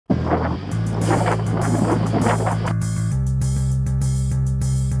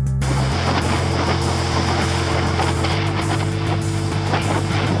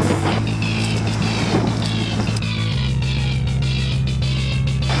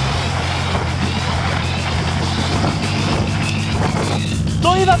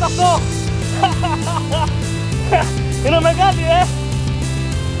Είδατε αυτό! Είναι μεγάλη,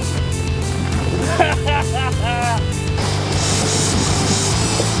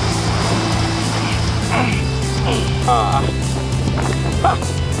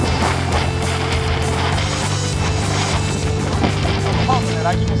 Πάω το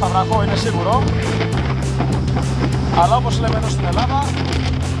νεράκι που θα βραχώ, είναι σίγουρο. Αλλά όπως λέμε εδώ στην Ελλάδα,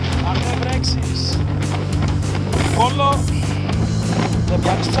 αν δεν βρέξεις κόλλο, δεν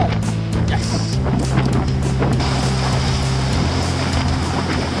πιάνεις ψάρι. Yes.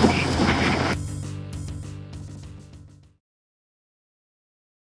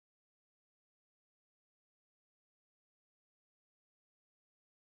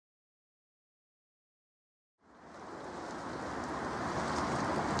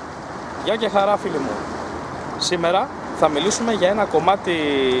 Γεια και χαρά φίλοι μου. Σήμερα θα μιλήσουμε για ένα κομμάτι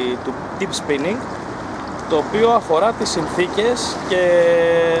του deep spinning, το οποίο αφορά τις συνθήκες και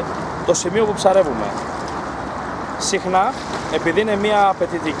το σημείο που ψαρεύουμε. Συχνά, επειδή είναι μια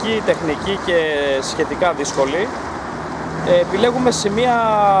απαιτητική τεχνική και σχετικά δύσκολη, επιλέγουμε σημεία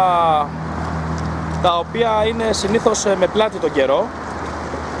τα οποία είναι συνήθως με πλάτη τον καιρό,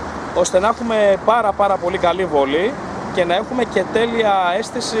 ώστε να έχουμε πάρα πολύ καλή βολή και να έχουμε και τέλεια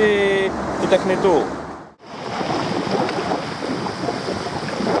αίσθηση του τεχνητού.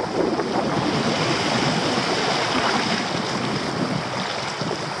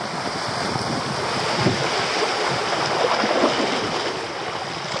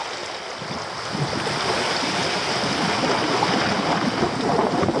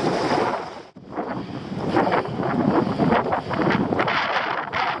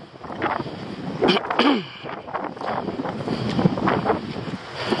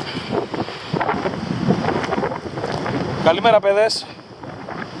 Καλημέρα παιδες,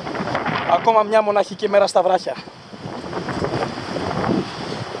 ακόμα μια μοναχική μέρα στα βράχια.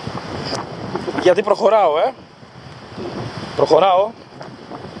 Γιατί προχωράω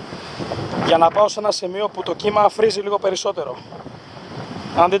για να πάω σε ένα σημείο που το κύμα φρίζει λίγο περισσότερο.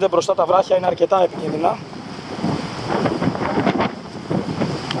 Αν δείτε μπροστά, τα βράχια είναι αρκετά επικίνδυνα.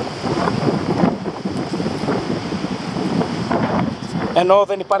 Ενώ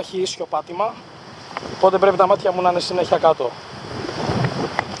δεν υπάρχει ίσιο πάτημα, οπότε πρέπει τα μάτια μου να είναι συνέχεια κάτω.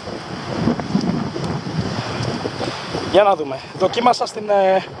 Για να δούμε. Δοκίμασα στην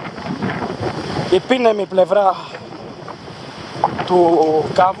επίνεμη πλευρά του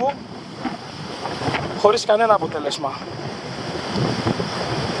κάβου χωρίς κανένα αποτέλεσμα.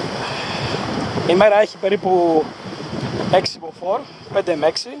 Η μέρα έχει περίπου 6 μποφόρ, 5 με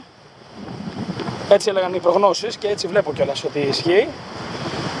 6. Έτσι έλεγαν οι προγνώσεις και έτσι βλέπω κιόλας ότι ισχύει.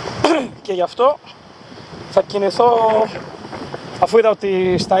 Και γι' αυτό θα κινηθώ, αφού είδα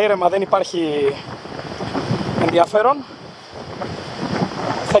ότι στα ήρεμα δεν υπάρχει ενδιαφέρον,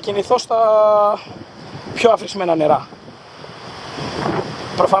 θα κινηθώ στα πιο αφρισμένα νερά.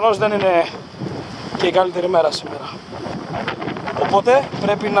 Προφανώς δεν είναι και η καλύτερη μέρα σήμερα, οπότε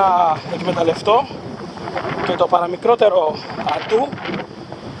πρέπει να εκμεταλλευτώ και το παραμικρότερο ατού,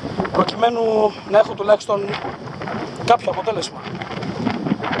 προκειμένου να έχω τουλάχιστον κάποιο αποτέλεσμα.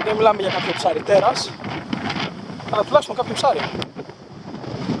 Δεν μιλάμε για κάποιο ψάρι τέρας, αλλά τουλάχιστον κάποιο ψάρι.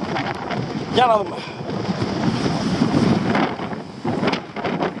 Για να δούμε.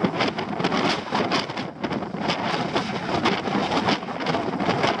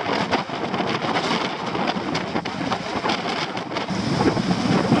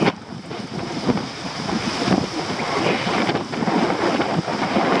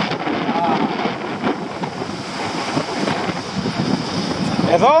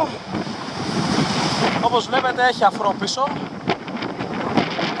 Εδώ, όπως βλέπετε, έχει αφρό πίσω.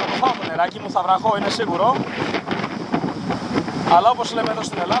 Θα το φάω το νεράκι μου, θα βραχώ, είναι σίγουρο. Αλλά όπως λέμε εδώ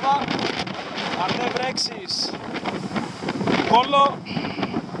στην Ελλάδα, αν δεν βρέξεις κόλλο,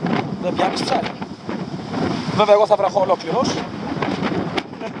 δεν πιάνεις ψάρι. Βέβαια εγώ θα βραχώ ολόκληρος,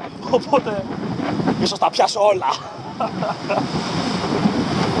 οπότε ίσως τα πιάσω όλα.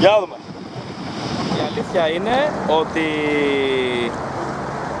 Για να δούμε. Η αλήθεια είναι ότι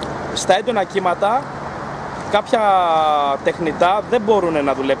στα έντονα κύματα κάποια τεχνητά δεν μπορούν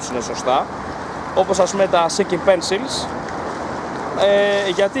να δουλέψουν σωστά, όπως ας πούμε τα sinking pencils,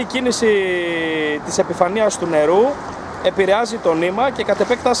 γιατί η κίνηση της επιφανείας του νερού επηρεάζει το νήμα και κατ'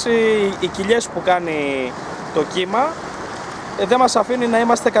 επέκταση οι κοιλιές που κάνει το κύμα δεν μας αφήνει να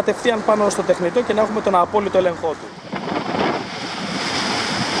είμαστε κατευθείαν πάνω στο τεχνητό και να έχουμε τον απόλυτο έλεγχό του.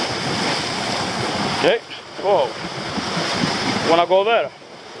 Okay. Whoa. Wanna go there?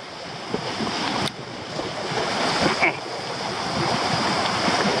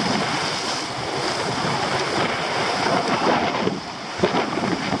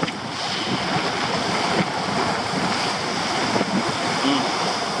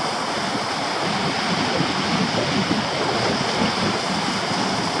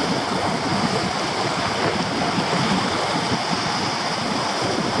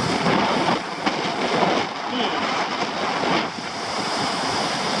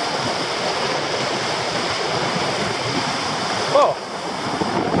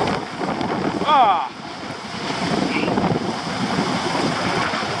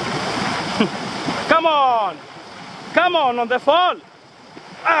 Come on the fall.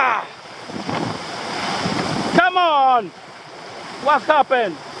 Ah! Come on. What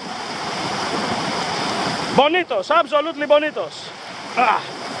happened? Bonitos, absolutely bonitos. Ah!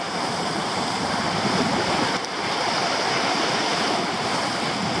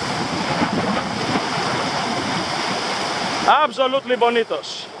 Absolutely bonitos.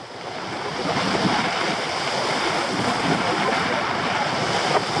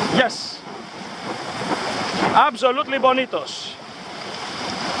 Yes. Absolutely bonitos.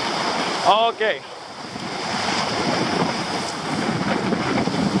 Okay.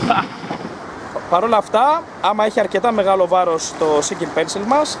 Παρ' όλα αυτά, άμα έχει αρκετά μεγάλο βάρος το sinking pencil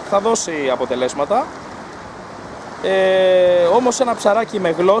μας, θα δώσει αποτελέσματα. Όμως ένα ψαράκι με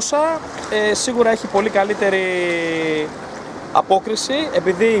γλώσσα σίγουρα έχει πολύ καλύτερη απόκριση,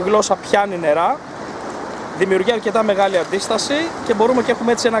 επειδή η γλώσσα πιάνει νερά, δημιουργεί αρκετά μεγάλη αντίσταση και μπορούμε και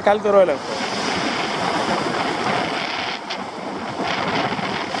έχουμε έτσι ένα καλύτερο έλεγχο.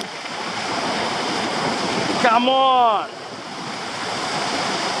 Come on!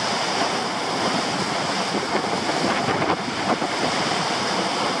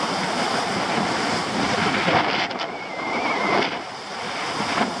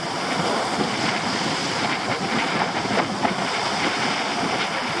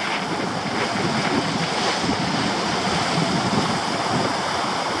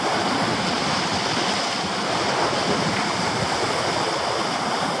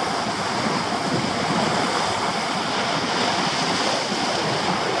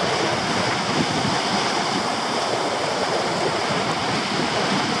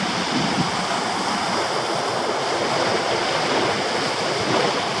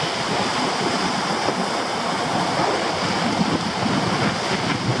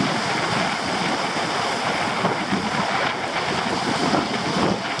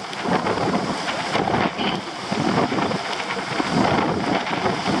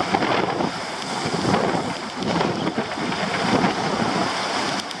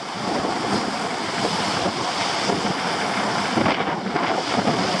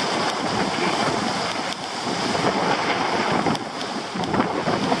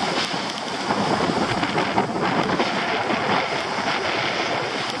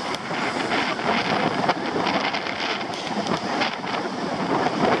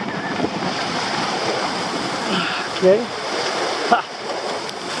 Okay. Ha.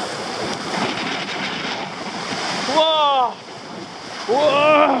 Whoa!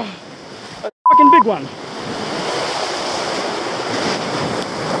 Whoa! A fucking big one.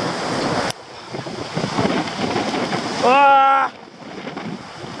 Ah!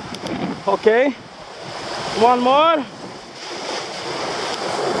 Okay. One more.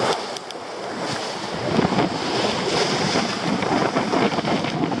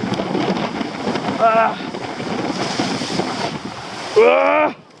 Ah!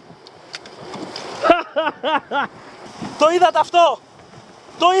 Το είδατε αυτό!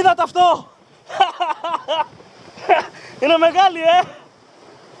 Το είδατε αυτό! Είναι μεγάλη,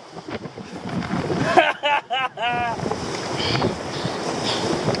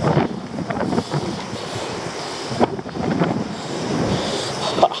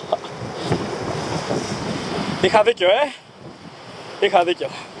 Είχα δίκιο, Είχα δίκιο.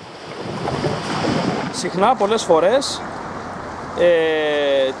 Συχνά, πολλές φορές,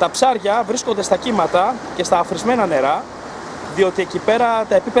 τα ψάρια βρίσκονται στα κύματα και στα αφρισμένα νερά, διότι εκεί πέρα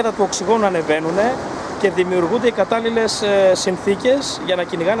τα επίπεδα του οξυγόνου ανεβαίνουν και δημιουργούνται οι κατάλληλες συνθήκες για να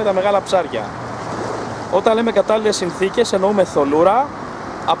κυνηγάνε τα μεγάλα ψάρια. Όταν λέμε κατάλληλες συνθήκες, εννοούμε θολούρα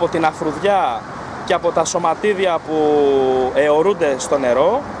από την αφρουδιά και από τα σωματίδια που αιωρούνται στο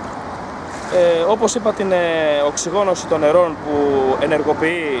νερό, όπως είπα, την οξυγόνωση των νερών που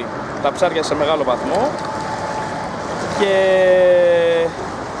ενεργοποιεί τα ψάρια σε μεγάλο βαθμό, και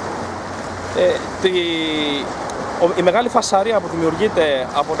η μεγάλη φασαρία που δημιουργείται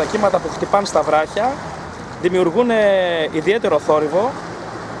από τα κύματα που χτυπάνε στα βράχια δημιουργούν ιδιαίτερο θόρυβο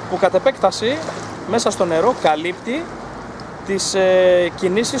που κατ' επέκταση μέσα στο νερό καλύπτει τις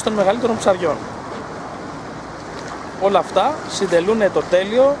κινήσεις των μεγαλύτερων ψαριών. Όλα αυτά συντελούν το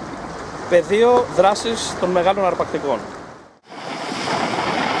τέλειο πεδίο δράσης των μεγάλων αρπακτικών.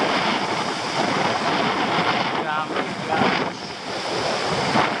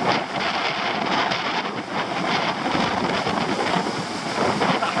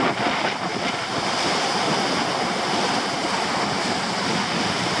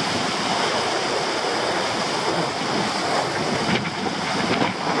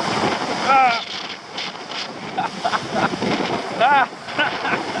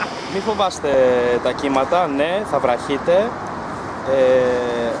 Μην φοβάστε τα κύματα, ναι, θα βραχείτε,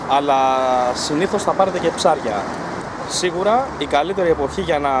 αλλά συνήθως θα πάρετε και ψάρια. Σίγουρα η καλύτερη εποχή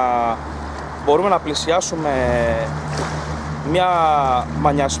για να μπορούμε να πλησιάσουμε μια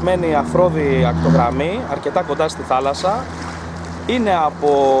μανιασμένη αφρόδη ακτογραμμή αρκετά κοντά στη θάλασσα είναι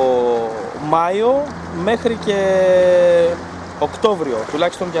από Μάιο μέχρι και Οκτώβριο,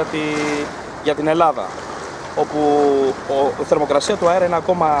 τουλάχιστον για την Ελλάδα, όπου η θερμοκρασία του αέρα είναι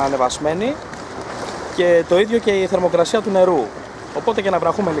ακόμα ανεβασμένη και το ίδιο και η θερμοκρασία του νερού. Οπότε και να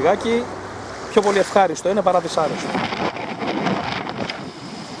βραχούμε λιγάκι, πιο πολύ ευχάριστο είναι παρά δυσάρεστο.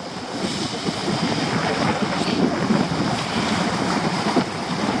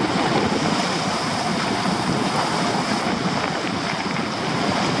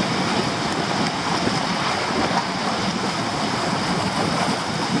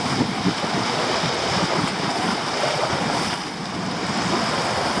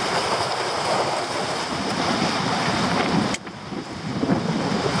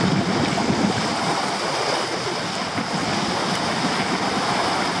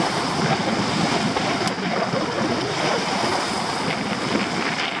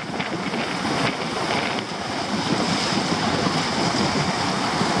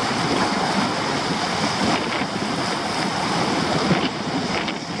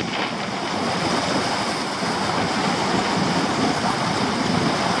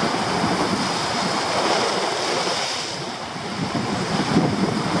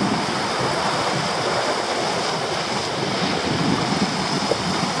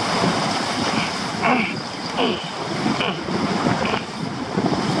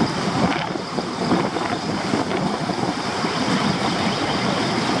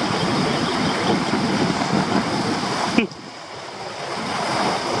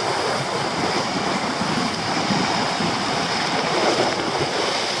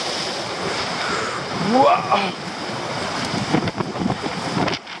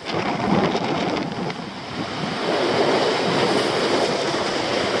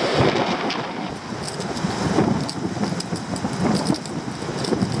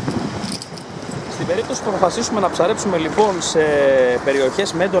 Στην περίπτωση που αποφασίσουμε να ψαρέψουμε λοιπόν σε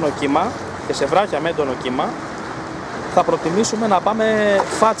περιοχές με έντονο κύμα και σε βράχια με έντονο κύμα, θα προτιμήσουμε να πάμε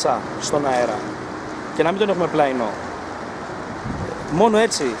φάτσα στον αέρα και να μην τον έχουμε πλαϊνό. Μόνο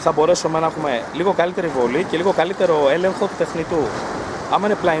έτσι θα μπορέσουμε να έχουμε λίγο καλύτερη βολή και λίγο καλύτερο έλεγχο του τεχνητού. Άμα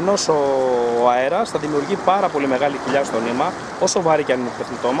είναι πλαϊνός ο αέρας, θα δημιουργεί πάρα πολύ μεγάλη κοιλιά στο νήμα, όσο βάρη και αν είναι το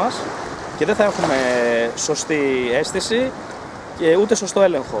τεχνητό μας, και δεν θα έχουμε σωστή αίσθηση και ούτε σωστό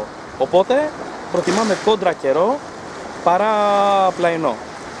έλεγχο. Οπότε προτιμάμε κόντρα καιρό παρά πλαϊνό.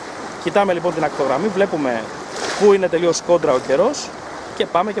 Κοιτάμε λοιπόν την ακτογραμμή, βλέπουμε πού είναι τελείως κόντρα ο καιρός και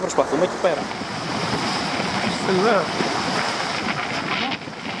πάμε και προσπαθούμε εκεί πέρα.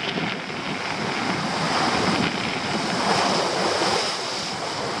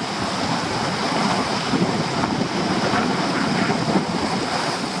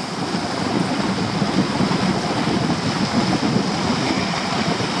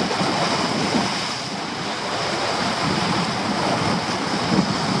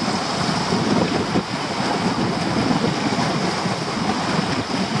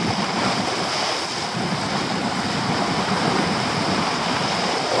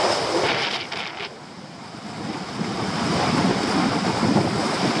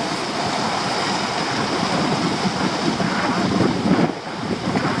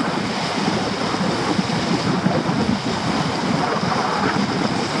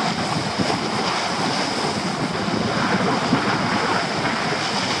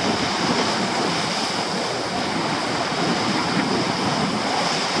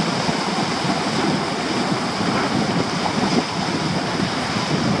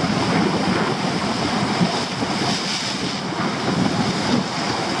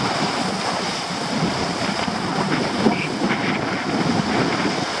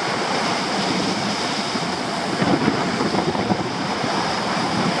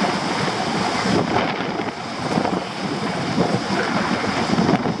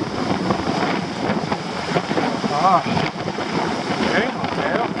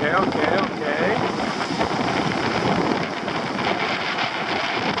 Okay.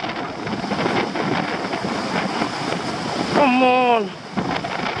 Come on.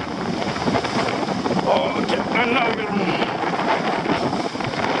 Okay, another.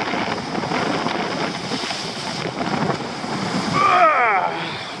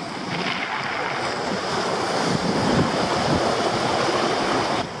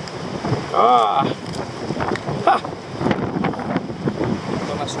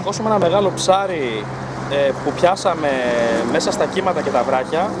 Το να σηκώσουμε ένα μεγάλο ψάρι που πιάσαμε μέσα στα κύματα και τα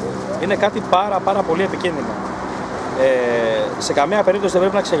βράχια είναι κάτι πάρα πολύ επικίνδυνο. Σε καμία περίπτωση δεν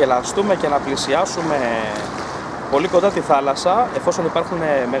πρέπει να ξεγελαστούμε και να πλησιάσουμε πολύ κοντά τη θάλασσα, εφόσον υπάρχουν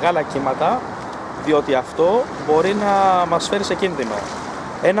μεγάλα κύματα, διότι αυτό μπορεί να μας φέρει σε κίνδυνο.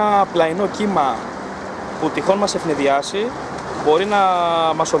 Ένα πλαϊνό κύμα που τυχόν μας ευνηδιάσει μπορεί να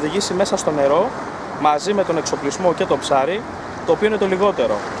μας οδηγήσει μέσα στο νερό μαζί με τον εξοπλισμό και το ψάρι, το οποίο είναι το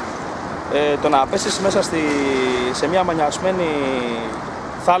λιγότερο. Το να πέσεις μέσα σε μια μανιασμένη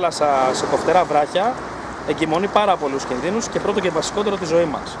θάλασσα σε κοφτερά βράχια εγκυμονεί πάρα πολλούς κινδύνους και πρώτο και βασικότερο τη ζωή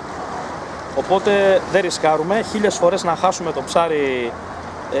μας. Οπότε δεν ρισκάρουμε 1000 φορές να χάσουμε το ψάρι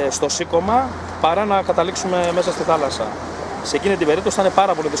στο σήκωμα παρά να καταλήξουμε μέσα στη θάλασσα. Σε εκείνη την περίπτωση θα είναι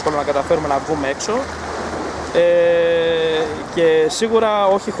πάρα πολύ δύσκολο να καταφέρουμε να βγούμε έξω και σίγουρα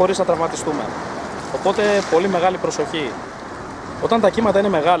όχι χωρίς να τραυματιστούμε. Οπότε πολύ μεγάλη προσοχή. Όταν τα κύματα είναι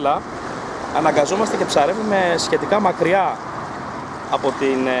μεγάλα, αναγκαζόμαστε και ψαρεύουμε σχετικά μακριά από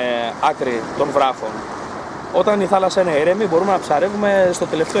την άκρη των βράχων. Όταν η θάλασσα είναι ήρεμη μπορούμε να ψαρεύουμε στο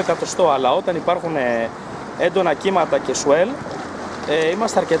τελευταίο εκατοστό, αλλά όταν υπάρχουν έντονα κύματα και σουέλ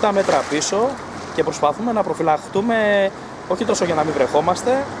είμαστε αρκετά μέτρα πίσω και προσπαθούμε να προφυλαχτούμε όχι τόσο για να μην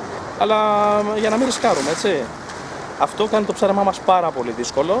βρεχόμαστε, αλλά για να μην ρισκάρουμε, έτσι. Αυτό κάνει το ψάρεμά μας πάρα πολύ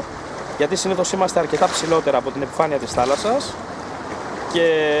δύσκολο, γιατί συνήθως είμαστε αρκετά ψηλότερα από την επιφάνεια της θάλασσας και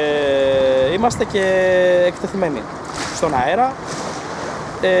είμαστε και εκτεθειμένοι στον αέρα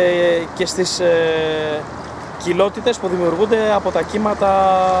και στις κοιλότητες που δημιουργούνται από τα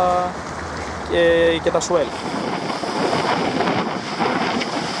κύματα και τα σουέλ.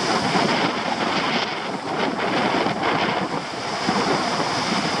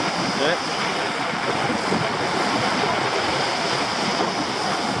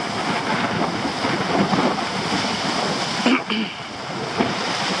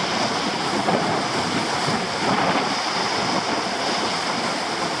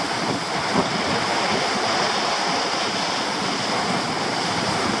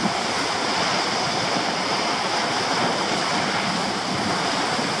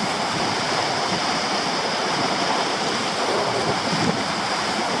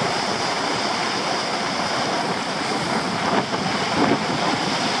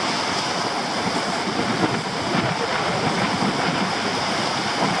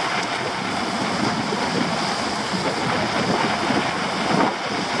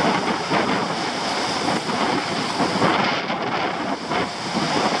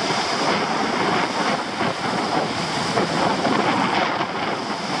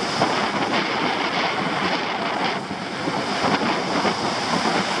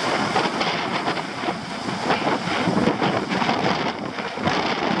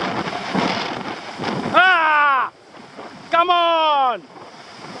 Come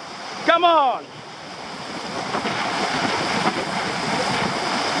on!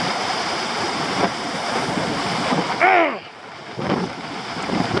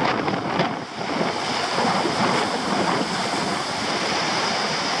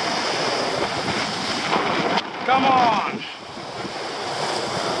 Come on!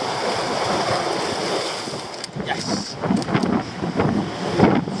 Yes!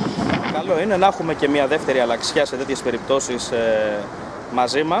 Καλό είναι να έχουμε και μια δεύτερη αλλαξιά σε τέτοιες περιπτώσεις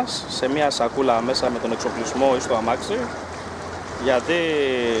μαζί μας, σε μια σακούλα μέσα με τον εξοπλισμό ή στο αμάξι, γιατί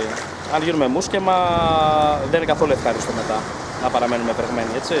αν γίνουμε μουσκεμα δεν είναι καθόλου ευχάριστο μετά να παραμένουμε βρεγμένοι,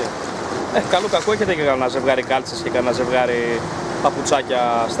 έτσι. Καλό κακό έχετε και κανένα ζευγάρι κάλτσες και κανένα ζευγάρι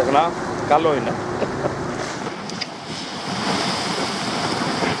παπουτσάκια στεγνά, καλό είναι.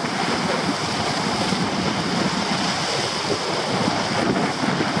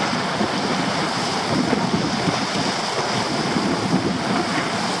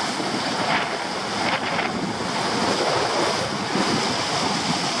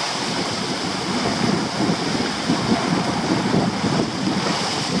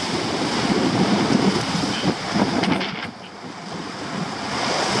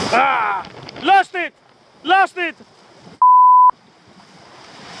 Ah! Lost it! Lost it!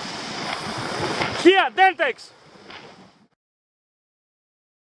 Here, Dentex!